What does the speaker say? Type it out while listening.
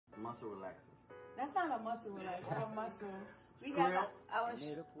muscle relaxers. That's not a muscle relaxer. That's a muscle. We Scrimp. have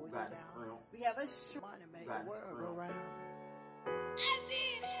Got the scrimp. We have a shrimp. Money make Got the world scrimp. go round.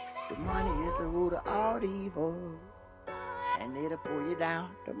 The money is the root of all the evil, and it'll pull you down.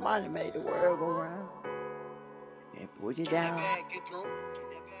 The money make the world go round and pull you down.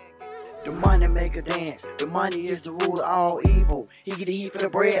 The money make a dance. The money is the root of all evil. He get the heat for the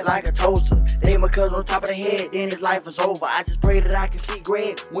bread like a toaster. Lay my cousin on top of the head, then his life is over. I just pray that I can see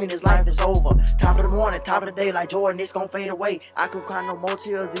Greg when his life is over. Top of the morning, top of the day, like Jordan, it's gon' fade away. I could cry no more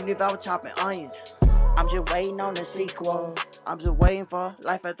tears even if I was chopping onions. I'm just waiting on the sequel. I'm just waiting for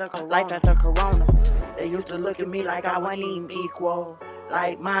life after corona. They used to look at me like I wasn't even equal.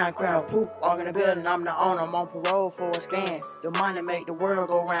 Like Minecraft, poop, walk in the building, I'm the owner, I'm on parole for a scan. The money make the world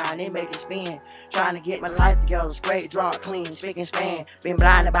go round, it make it spin. Trying to get my life together, straight, draw, clean, spick and span. Been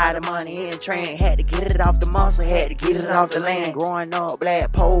blinded by the money in the train, had to get it off the muscle, had to get it off the land. Growing up,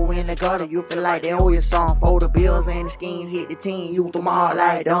 black pole in the gutter, you feel like they owe you some. For the bills and the schemes, hit the team, you them all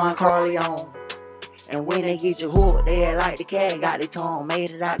like Don Corleone. And when they get you hooked, they act like the cat got their tongue.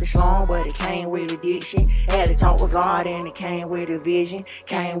 Made it out the slum, but it came with addiction. Had to talk with God and it came with a vision.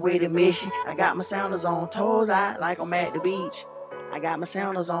 Came with a mission. I got my sandals on, toes out like I'm at the beach. I got my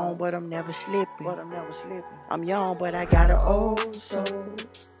sandals on, but I'm never slipping. I'm young, but I got an old soul.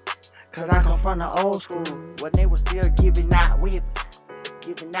 Cause I come from the old school, when they was still giving out whipping.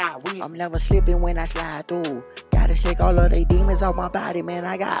 I'm never slipping when I slide through. Gotta shake all of they demons off my body, man,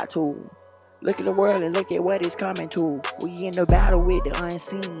 I got to. Look at the world and look at what it's coming to. We in the battle with the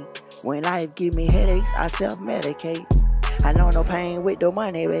unseen. When life give me headaches, I self-medicate. I know no pain with the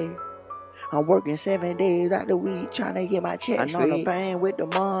money, babe. I'm working 7 days out the week trying to get my check straight. I know no pain with the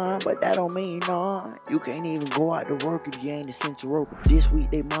money, but that don't mean none. You can't even go out to work if you ain't essential worker. This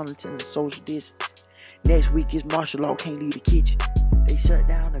week they monitoring the social distance. Next week is martial law, can't leave the kitchen. They shut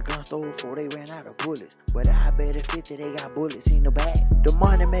down the gun store before they ran out of bullets. But I bet at 50 they got bullets in the bag. The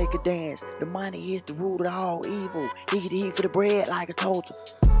money make a dance. The money is the root of all evil. He get the heat for the bread like a toaster.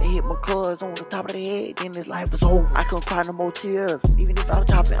 They hit my cuz on the top of the head, then his life was over. I couldn't cry no more tears, even if I was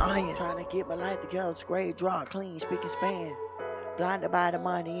chopping iron. Trying to get my life together, scrape, draw, clean, spick and span. Blinded by the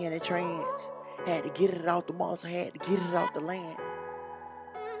money in the trance. Had to get it off the muscle, had to get it off the land.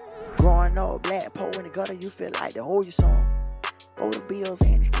 Growing up, black pole in the gutter, you feel like the whole your song. For the bills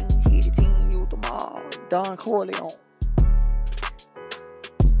and the schemes, hit the team, you them all. Don Corleone.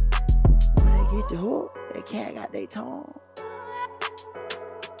 When they get you hooked, that cat got their tongue.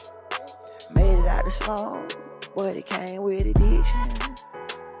 Made it out the slum, but it came with addiction.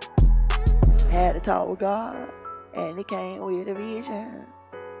 Had to talk with God, and it came with a vision.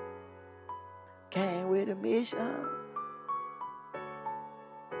 Came with a mission.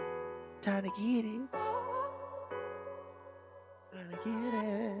 Time to get it. Time to get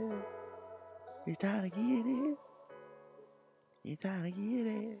it. It's time to get it. It's time to get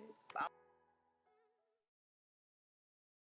it.